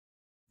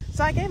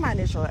So I gave my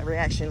initial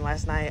reaction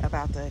last night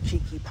about the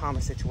Keke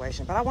Palmer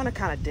situation, but I want to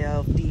kind of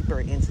delve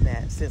deeper into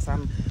that since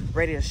I'm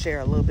ready to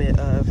share a little bit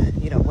of,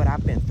 what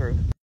I've been through.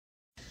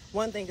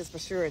 One thing is for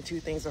sure and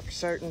two things are for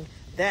certain.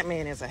 That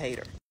man is a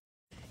hater.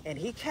 And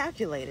he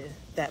calculated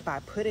that by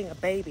putting a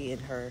baby in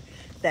her,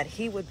 that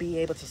he would be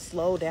able to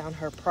slow down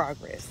her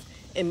progress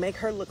and make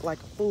her look like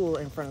a fool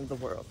in front of the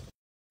world.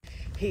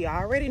 He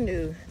already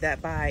knew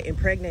that by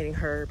impregnating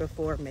her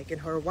before making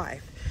her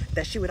wife,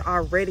 that she would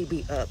already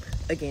be up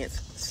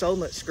against so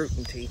much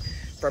scrutiny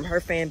from her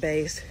fan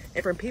base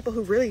and from people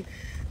who really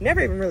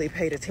never even really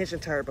paid attention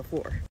to her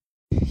before.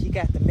 You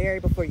got the marry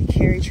before you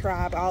carry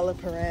tribe all up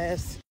her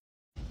ass.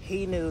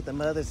 He knew the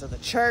mothers of the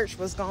church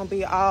was going to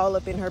be all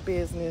up in her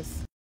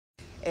business.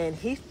 And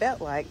he felt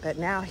like that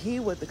now he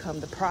would become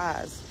the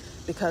prize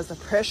because the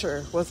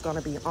pressure was going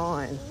to be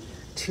on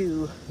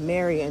to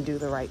marry and do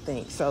the right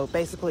thing. So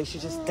basically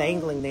she's just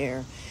dangling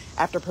there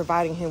after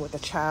providing him with a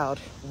child,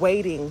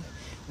 waiting,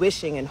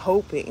 wishing and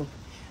hoping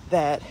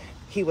that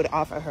he would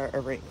offer her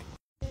a ring.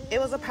 It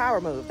was a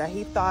power move that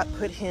he thought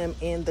put him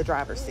in the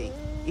driver's seat.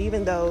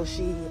 Even though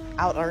she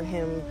out-earned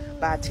him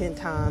by 10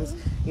 times,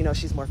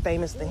 she's more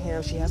famous than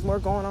him, she has more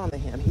going on than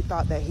him. He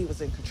thought that he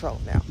was in control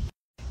now.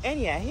 And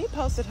yeah, he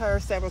posted her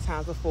several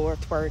times before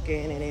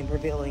twerking and in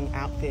revealing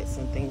outfits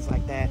and things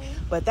like that.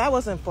 But that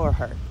wasn't for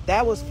her.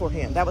 That was for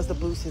him. That was to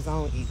boost his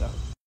own ego.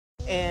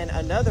 And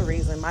another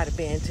reason might have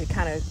been to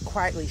kind of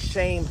quietly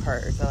shame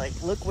her. So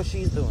like, look what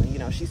she's doing.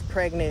 She's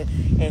pregnant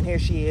and here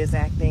she is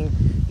acting,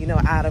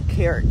 out of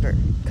character.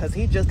 Because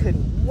he just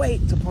couldn't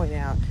wait to point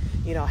out,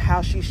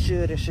 how she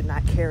should or should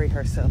not carry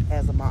herself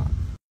as a mom.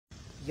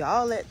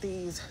 Y'all let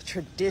these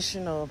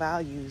traditional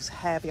values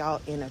have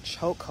y'all in a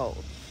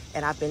chokehold.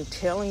 And I've been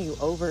telling you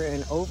over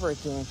and over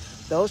again,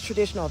 those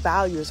traditional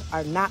values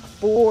are not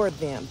for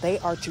them. They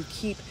are to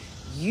keep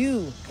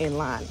you in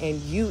line and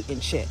you in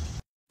check.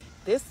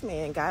 This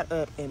man got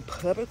up and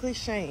publicly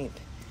shamed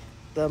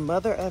the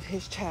mother of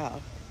his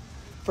child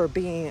for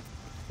being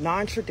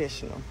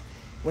non-traditional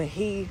when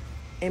he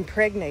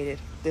impregnated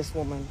this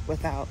woman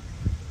without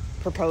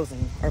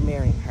proposing or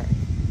marrying her.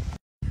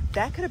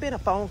 That could have been a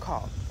phone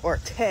call or a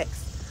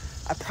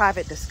text, a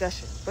private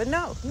discussion. But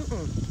no.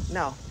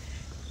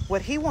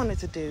 What he wanted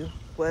to do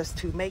was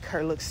to make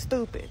her look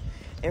stupid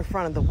in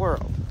front of the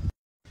world.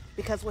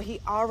 Because what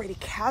he already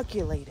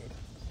calculated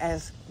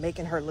as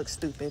making her look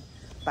stupid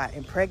by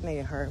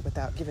impregnating her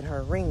without giving her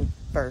a ring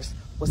first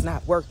was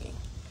not working.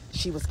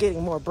 She was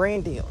getting more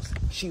brand deals.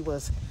 She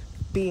was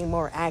being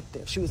more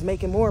active. She was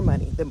making more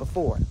money than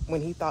before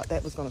when he thought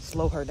that was going to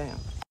slow her down.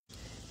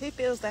 He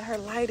feels that her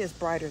light is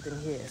brighter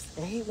than his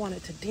and he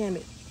wanted to dim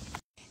it.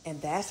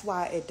 And that's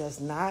why it does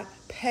not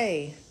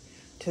pay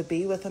to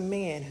be with a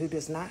man who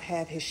does not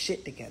have his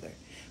shit together,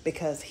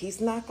 because he's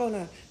not going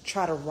to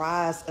try to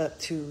rise up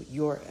to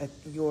your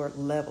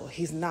level.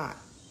 He's not,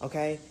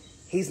 okay?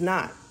 He's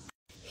not.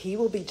 He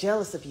will be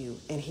jealous of you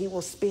and he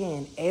will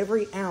spend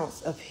every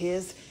ounce of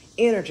his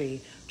energy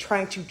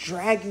trying to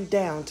drag you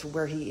down to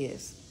where he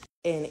is.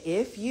 And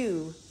if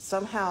you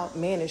somehow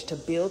manage to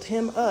build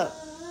him up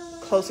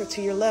closer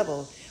to your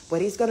level,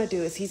 what he's going to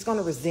do is he's going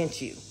to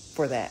resent you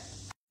for that.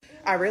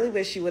 I really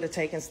wish she would have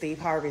taken Steve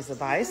Harvey's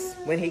advice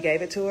when he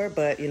gave it to her.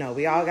 But,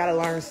 we all got to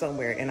learn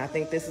somewhere. And I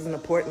think this is an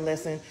important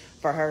lesson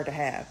for her to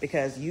have,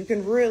 because you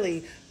can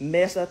really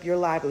mess up your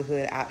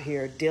livelihood out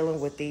here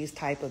dealing with these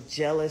type of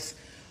jealous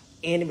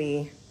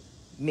enemy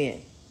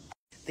men.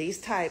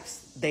 These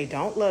types, they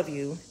don't love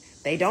you.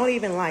 They don't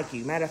even like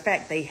you. Matter of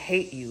fact, they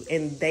hate you.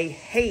 And they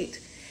hate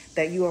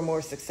that you are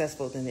more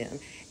successful than them.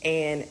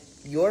 And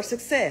your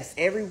success,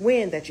 every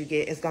win that you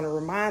get, is going to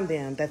remind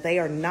them that they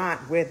are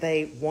not where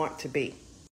they want to be.